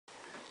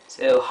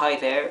So hi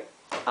there,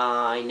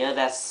 I know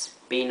that's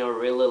been a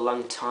really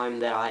long time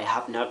that I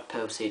have not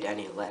posted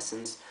any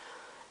lessons,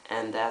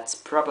 and that's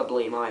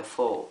probably my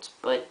fault,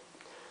 but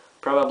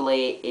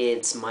probably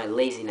it's my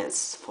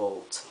laziness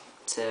fault.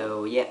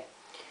 So yeah,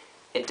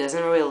 it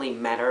doesn't really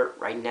matter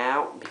right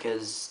now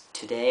because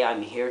today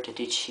I'm here to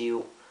teach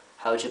you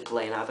how to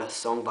play another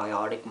song by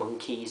Arctic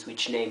Monkeys,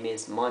 which name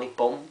is Mardy.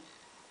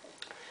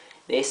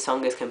 This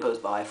song is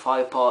composed by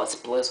 5 parts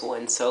plus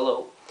 1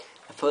 solo.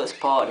 The first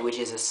part, which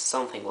is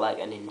something like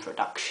an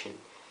introduction,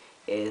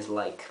 is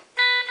like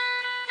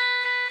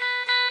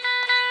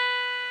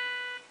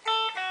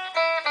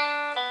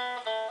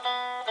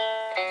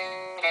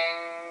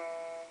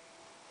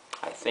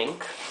I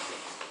think,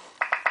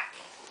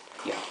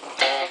 yeah.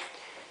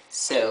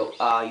 So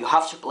you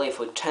have to play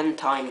for 10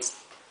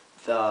 times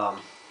the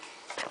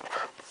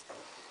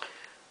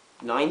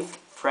 9th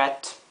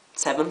fret,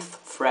 7th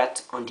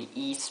fret on the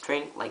E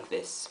string, like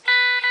this.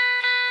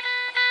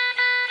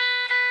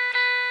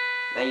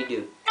 Then you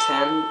do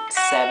 10,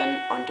 7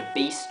 on the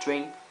B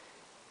string,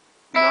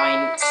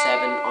 9,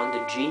 7 on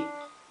the G,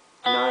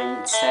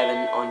 9,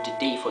 7 on the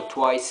D for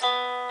twice,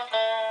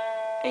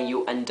 and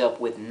you end up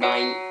with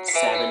 9,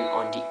 7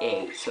 on the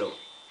A. So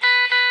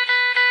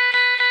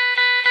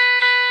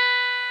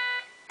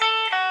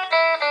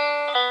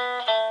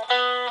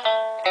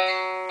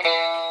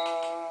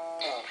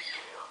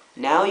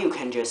now you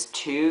can just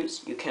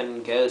choose, you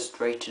can go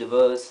straight to the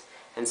verse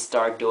and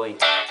start doing,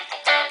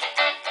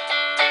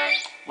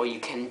 or you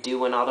can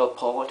do another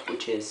part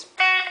which is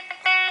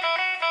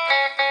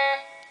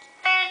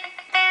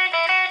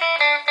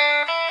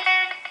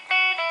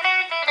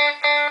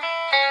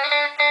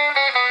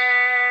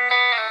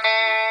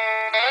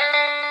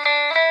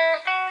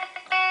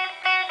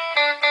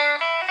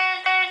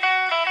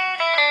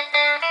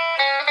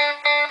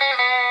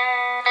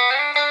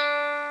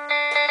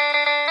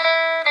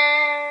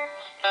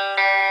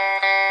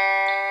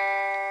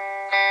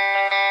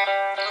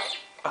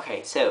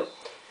okay. So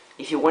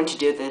if you want to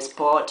do this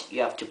part,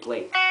 you have to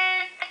play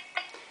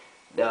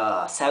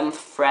the 7th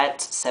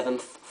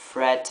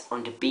fret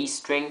on the B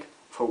string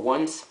for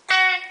once,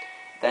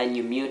 then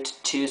you mute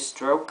 2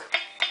 stroke,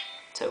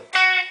 so,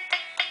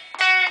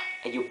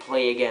 and you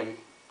play again.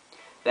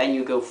 Then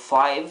you go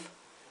 5th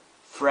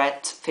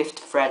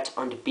fret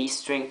on the B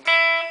string,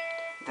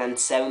 then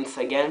 7th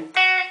again,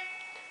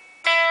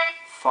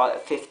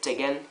 5th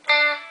again,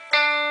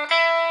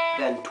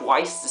 then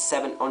twice the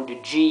 7 on the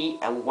G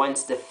and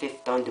once the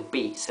 5th on the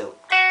B. So,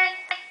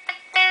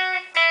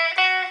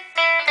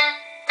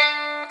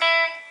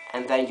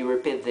 and then you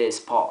repeat this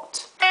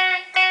part.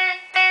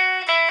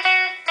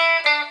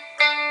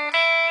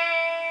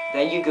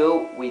 Then you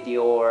go with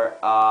your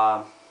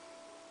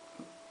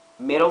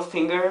middle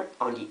finger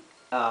on the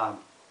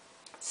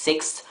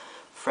 6th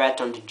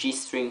fret on the G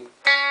string.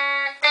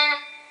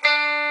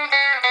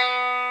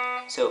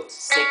 So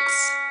 6,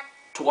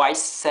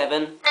 twice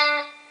 7,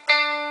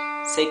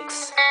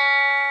 6,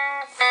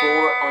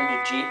 4 on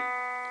the G.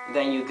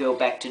 Then you go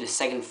back to the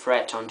 2nd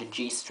fret on the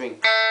G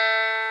string.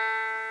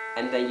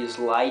 And then you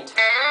slide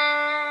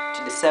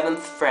to the 7th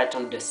fret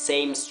on the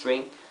same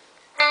string.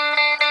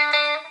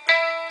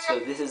 So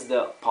this is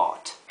the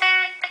part.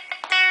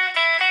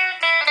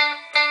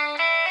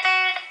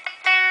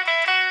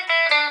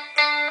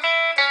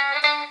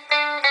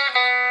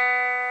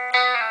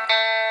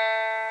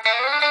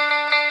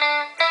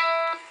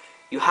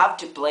 You have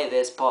to play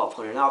this part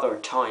for another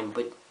time,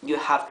 but you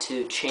have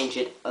to change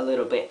it a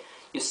little bit.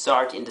 You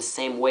start in the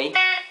same way.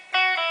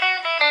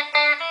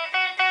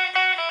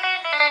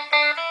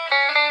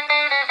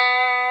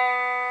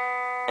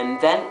 And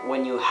then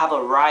when you have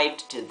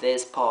arrived to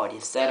this part,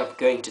 instead of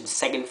going to the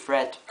 2nd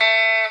fret,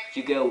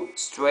 you go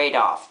straight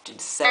off to the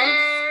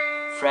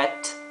 7th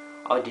fret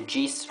of the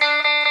G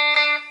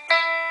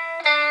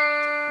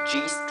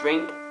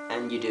string,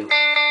 and you do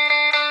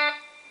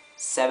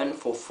 7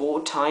 for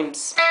 4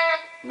 times,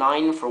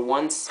 9 for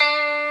once,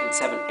 and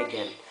 7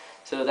 again.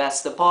 So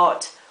that's the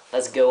part.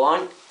 Let's go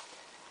on.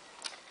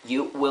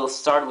 You will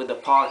start with the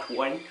part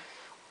 1,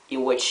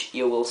 in which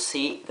you will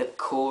see the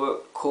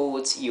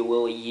chords you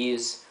will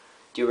use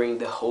during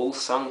the whole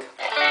song.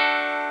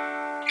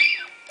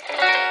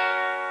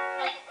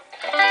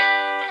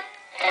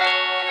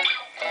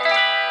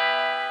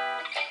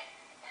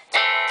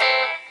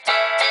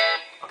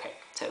 Okay,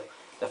 so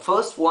the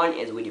first one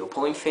is with your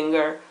point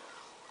finger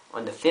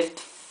on the 5th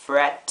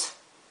fret,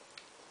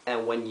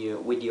 and when you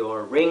with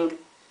your ring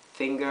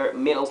finger,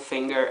 middle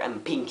finger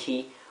and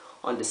pinky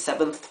on the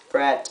 7th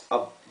fret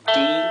of D,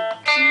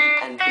 G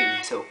and B.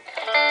 So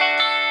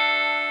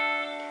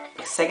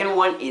the second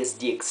one is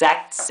the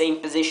exact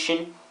same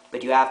position,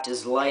 but you have to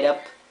slide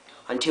up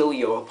until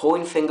your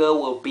point finger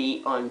will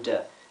be on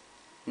the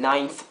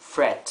 9th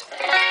fret.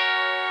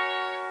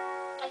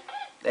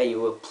 Then you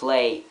will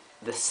play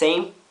the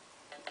same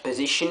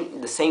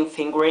position, the same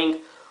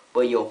fingering,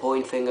 but your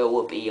point finger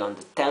will be on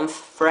the 10th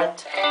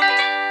fret.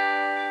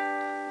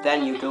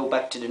 Then you go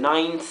back to the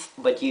 9th,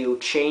 but you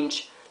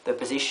change the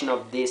position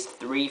of these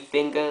 3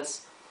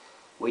 fingers.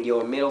 With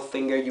your middle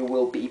finger you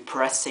will be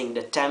pressing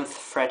the 10th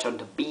fret on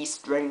the B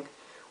string.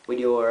 With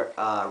your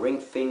ring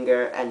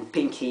finger and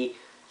pinky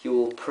you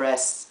will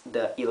press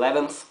the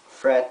 11th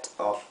fret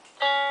of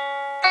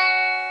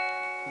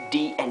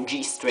D and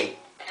G string.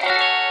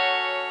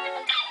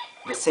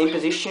 The same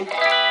position,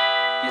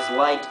 you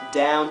slide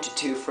down to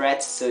 2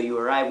 frets, so you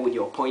arrive with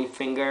your point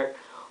finger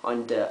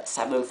on the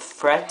 7th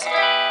fret,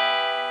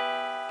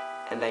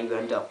 and then you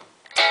end up.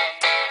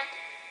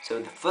 So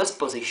the first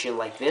position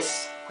like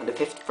this, on the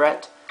 5th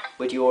fret,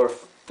 with your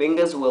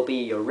fingers will be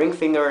your ring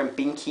finger and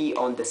pinky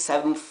on the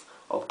 7th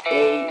of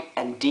A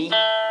and D,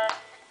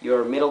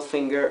 your middle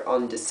finger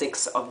on the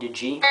 6th of the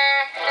G.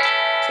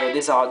 So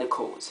these are the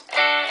chords.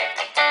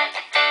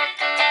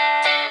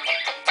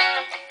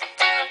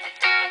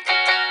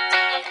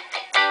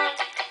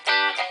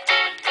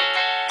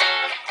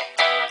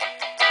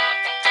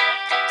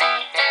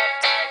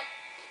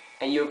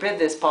 And you repeat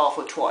this part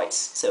for twice.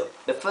 So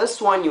the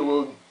first one you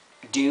will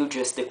do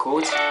just the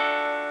chords.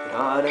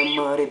 Without a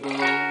muddy boom,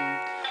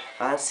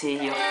 I see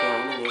you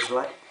frowning is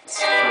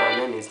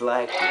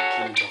like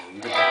looking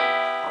down the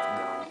barrel of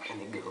a gun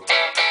and the go.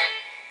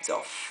 It's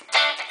off.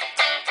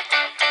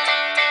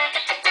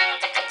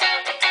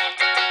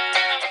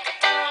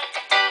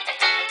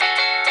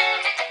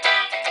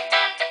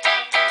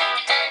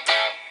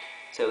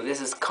 So this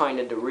is kind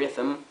of the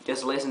rhythm.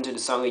 Just listen to the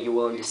song and you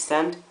will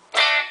understand.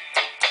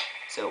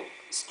 So,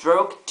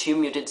 stroke, 2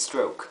 muted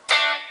stroke.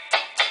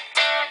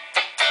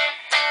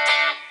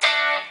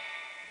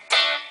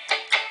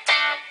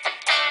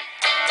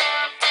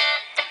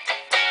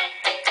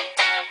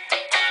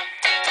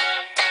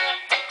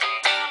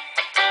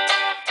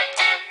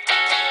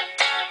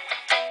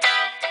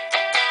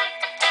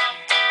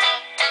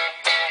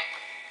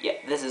 Yeah,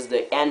 this is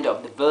the end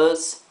of the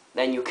verse.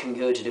 Then you can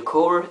go to the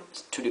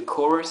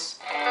chorus.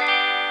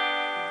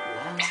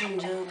 Laughs and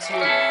jokes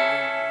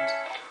around.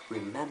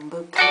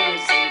 Remember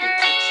colors in the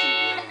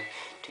kitchen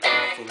to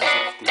get things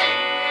off the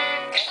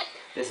ground.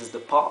 This is the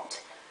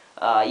part.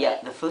 Yeah,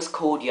 the first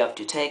chord you have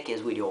to take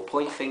is with your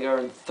point finger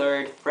on the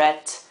 3rd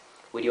fret,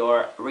 with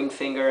your ring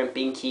finger and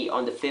pinky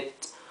on the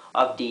 5th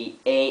of the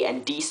A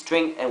and D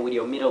string, and with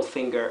your middle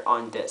finger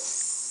on the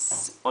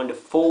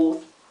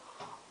 4th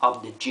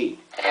of the G.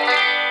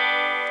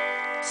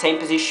 Same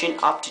position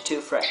up to 2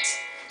 frets.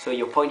 So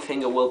your point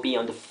finger will be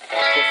on the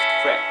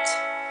 5th fret.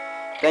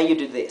 Then you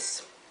do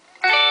this.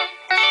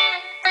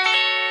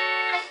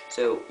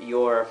 So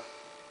your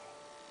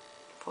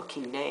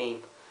fucking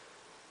name,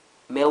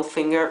 middle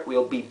finger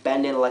will be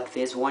bending like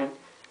this one,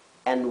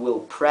 and will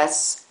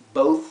press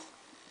both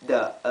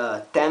the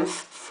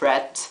 10th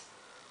fret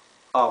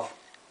of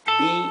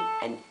B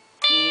and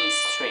E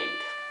string,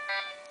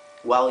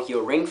 while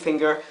your ring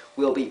finger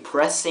will be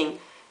pressing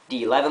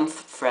the 11th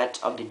fret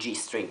of the G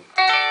string.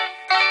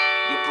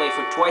 You play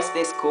for twice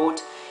this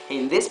chord.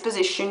 In this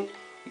position,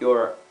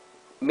 your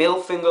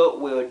middle finger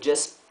will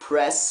just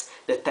press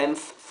the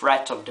 10th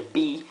fret of the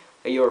B,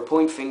 and your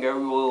point finger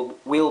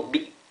will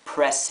be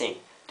pressing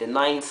the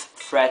 9th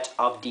fret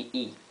of the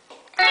E.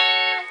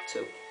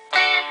 So,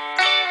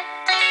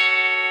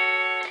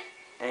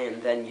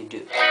 and then you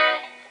do.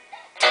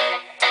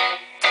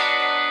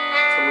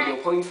 So with your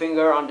point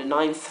finger on the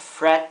 9th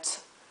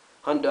fret,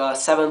 on the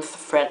 7th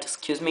fret,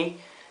 excuse me,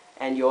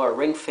 and your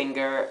ring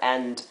finger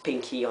and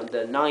pinky on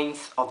the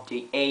 9th of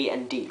the A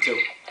and D. So,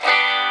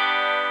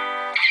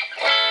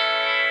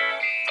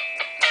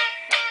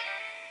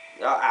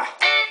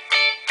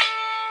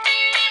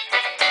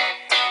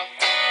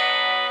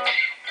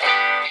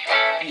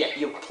 yeah,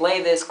 you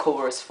play this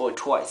chorus for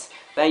twice.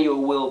 Then you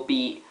will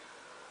be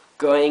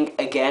going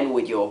again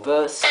with your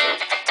verse.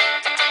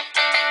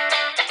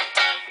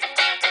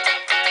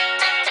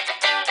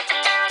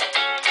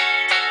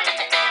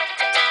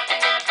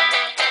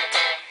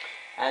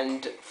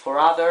 And for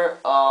other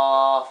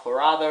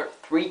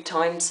 3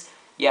 times,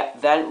 yeah,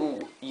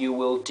 then you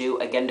will do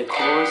again the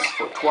chorus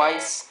for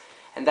twice,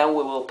 and then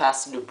we will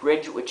pass to the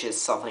bridge, which is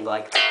something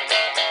like.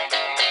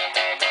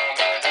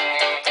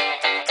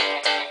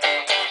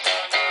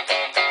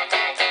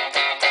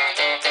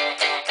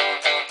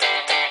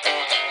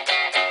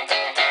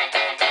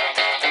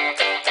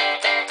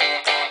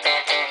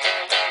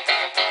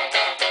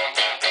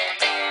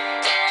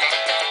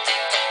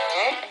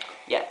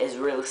 Yeah, it's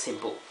really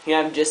simple. You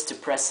have just to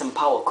press some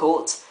power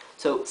chords.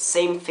 So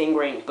same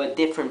fingering but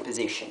different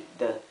position.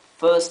 The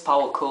first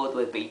power chord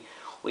will be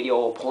with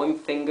your point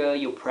finger.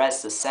 You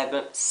press the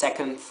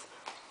second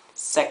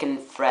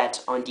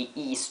fret on the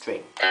E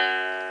string.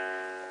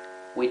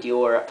 With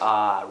your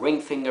ring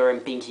finger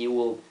and pinky, you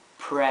will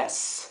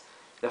press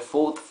the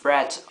 4th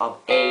fret of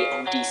A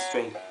and D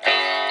string,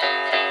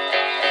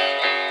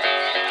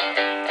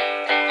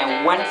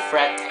 and 1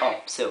 fret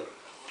up. So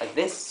like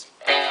this.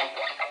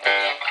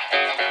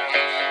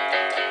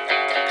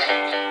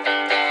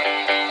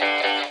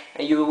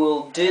 You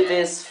will do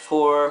this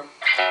for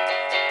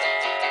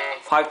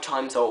 5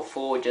 times or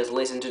 4. Just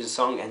listen to the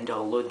song and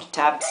download the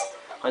tabs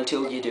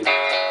until you do.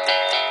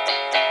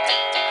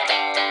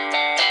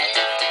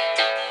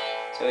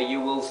 So you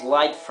will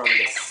slide from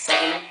the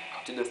 2nd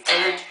to the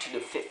third, to the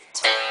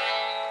fifth.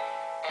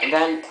 And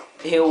then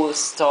he will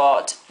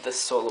start the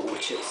solo,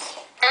 which is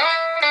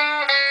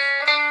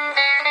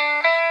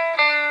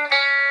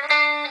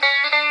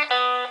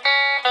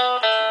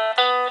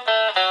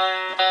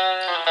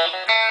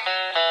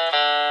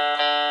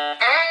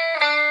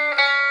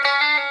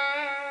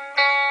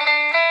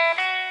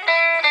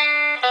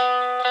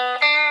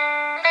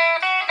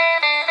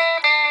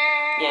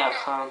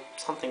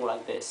something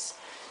like this.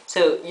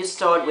 So you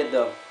start with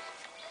the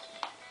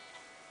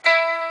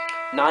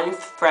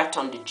 9th fret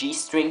on the G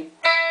string.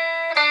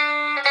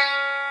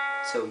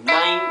 So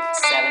 9,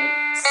 7,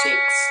 6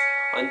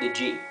 on the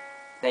G.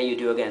 Then you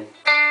do again.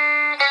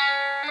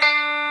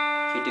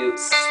 You do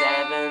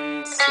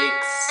 7, 6,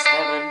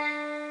 7.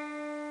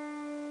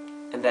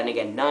 And then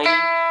again 9,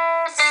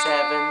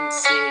 7,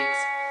 6,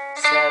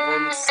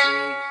 7, 6,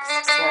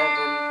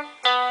 7.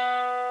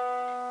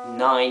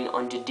 9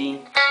 on the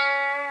D.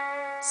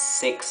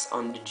 6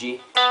 on the G,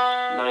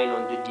 9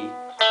 on the D,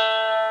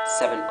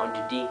 7 on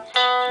the D,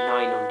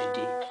 9 on the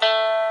D,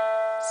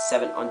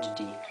 7 on the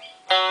D,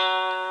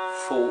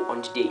 4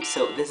 on the D.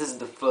 So this is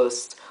the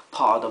first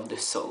part of the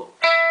solo.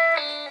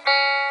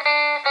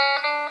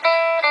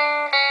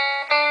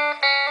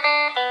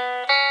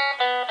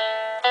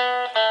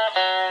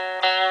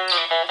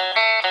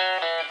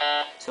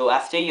 So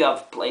after you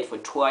have played for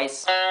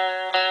twice,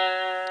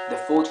 the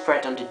 4th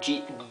fret on the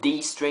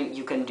D string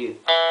you can do.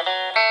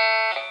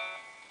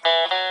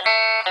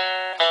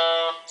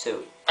 So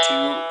 2,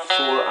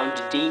 4 on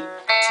the D, 2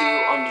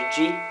 on the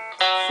G,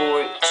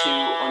 4, 2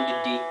 on the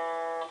D,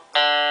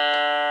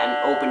 and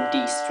open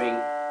D string.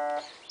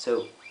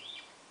 So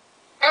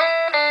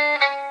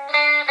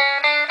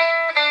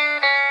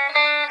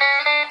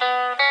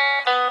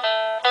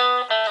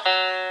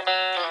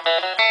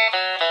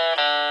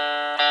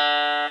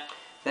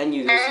then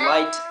you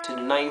slide to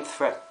the 9th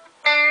fret,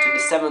 to the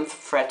 7th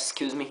fret,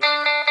 excuse me,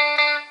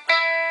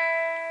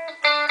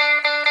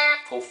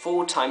 for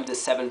 4 times the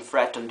 7th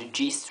fret on the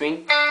G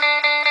string,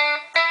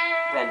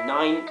 then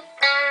 9,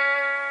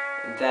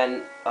 and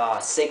then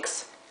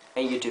 6,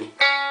 and you do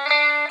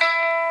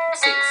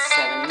 6,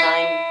 7,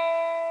 9,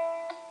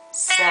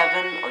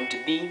 7 on the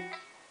B,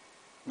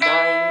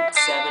 9,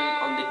 7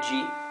 on the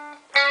G.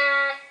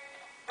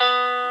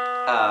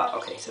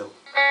 Okay, so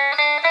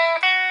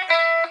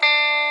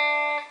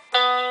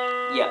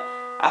yeah,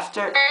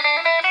 after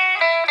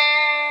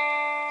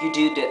you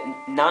do the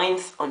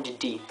 9th on the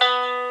D,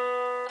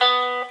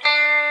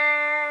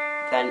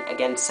 then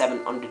again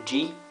 7 on the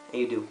G,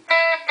 and you do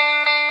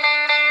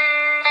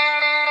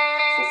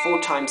for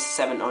 4 times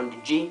 7 on the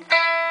G,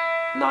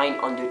 9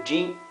 on the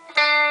G,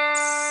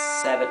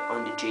 7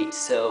 on the G.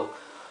 So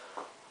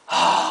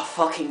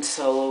fucking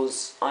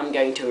solos. I'm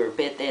going to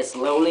repeat this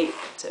slowly.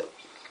 So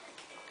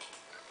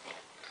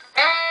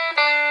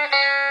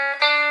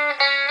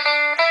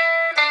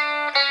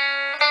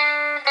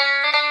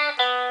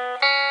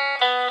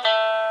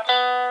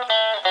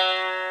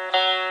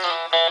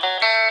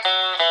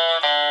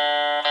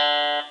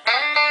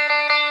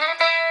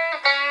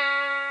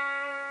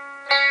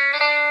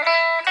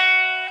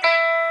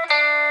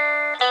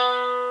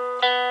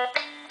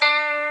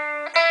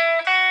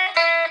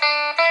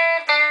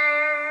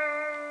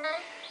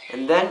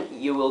and then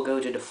you will go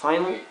to the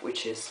final,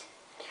 which is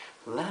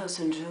Louse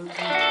and Joker.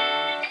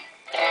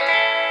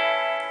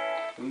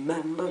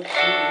 Remember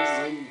corners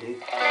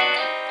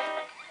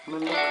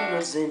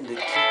in the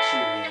kitchen,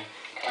 yeah.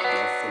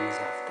 Get things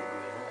off the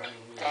ground.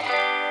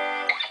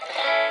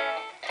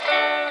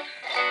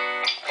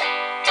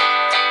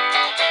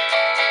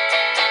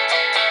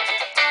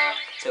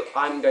 So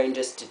I'm going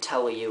just to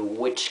tell you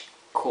which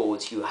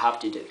chords you have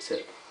to do. So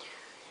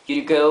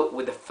you go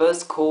with the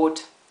first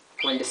chord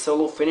when the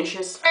solo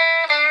finishes.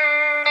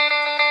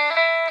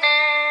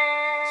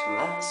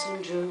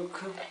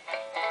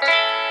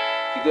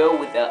 You go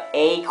with the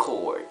A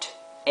chord,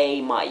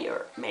 A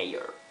major.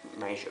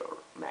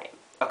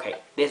 Okay,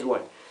 this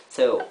one.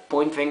 So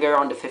point finger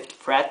on the 5th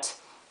fret,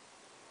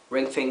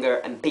 ring finger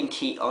and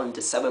pinky on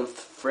the 7th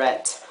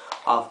fret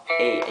of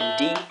A and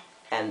D,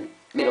 and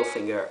middle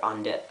finger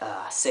on the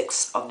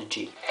 6th of the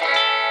G.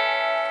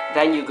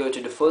 Then you go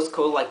to the first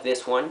chord like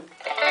this one,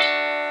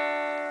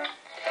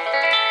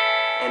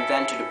 and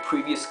then to the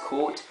previous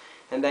chord,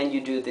 and then you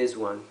do this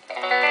one.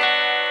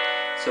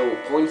 So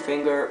point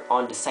finger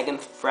on the 2nd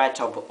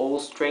fret of all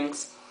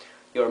strings,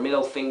 your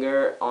middle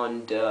finger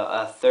on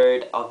the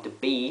 3rd of the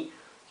B,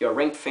 your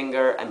ring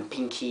finger and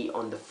pinky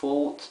on the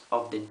 4th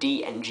of the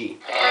D and G.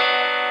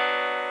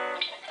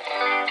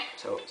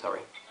 So,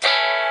 sorry.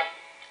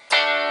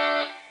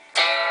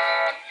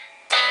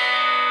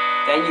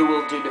 Then you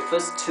will do the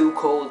first 2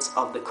 chords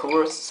of the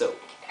chorus, so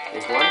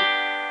this one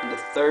on the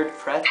 3rd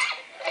fret,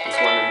 this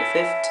one on the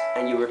 5th,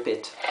 and you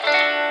repeat.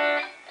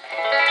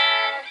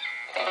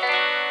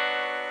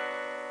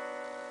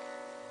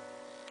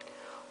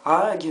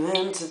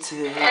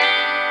 Argumentative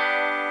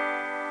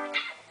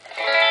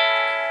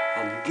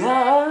and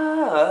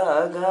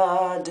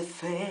got the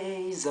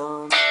face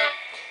on.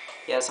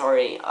 Yeah,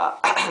 sorry,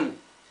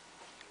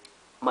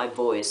 my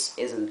voice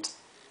isn't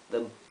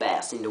the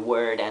best in the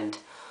world, and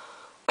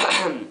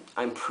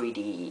I'm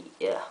pretty,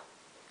 yeah,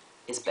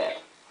 it's bad.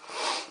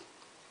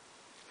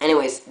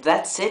 Anyways,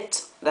 that's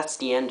it. That's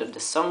the end of the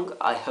song.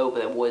 I hope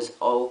that was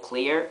all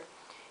clear.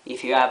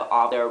 If you have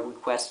other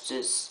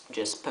requests,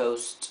 just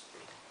post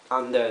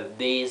under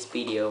this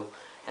video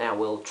and I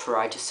will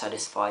try to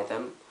satisfy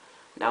them.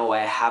 Now I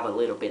have a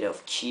little bit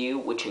of cue,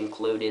 which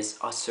includes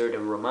A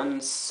Certain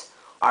Romance,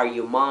 Are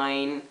You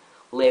Mine,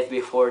 Live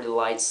Before the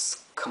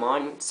Lights Come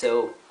On.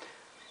 So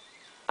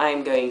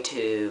I'm going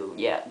to,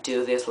 yeah,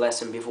 do this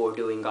lesson before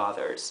doing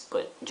others,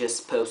 but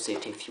just post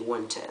it if you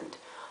want. And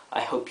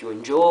I hope you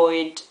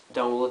enjoyed.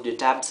 Download the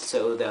tabs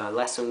so the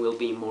lesson will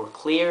be more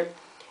clear.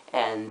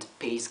 And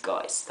peace,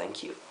 guys.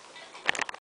 Thank you.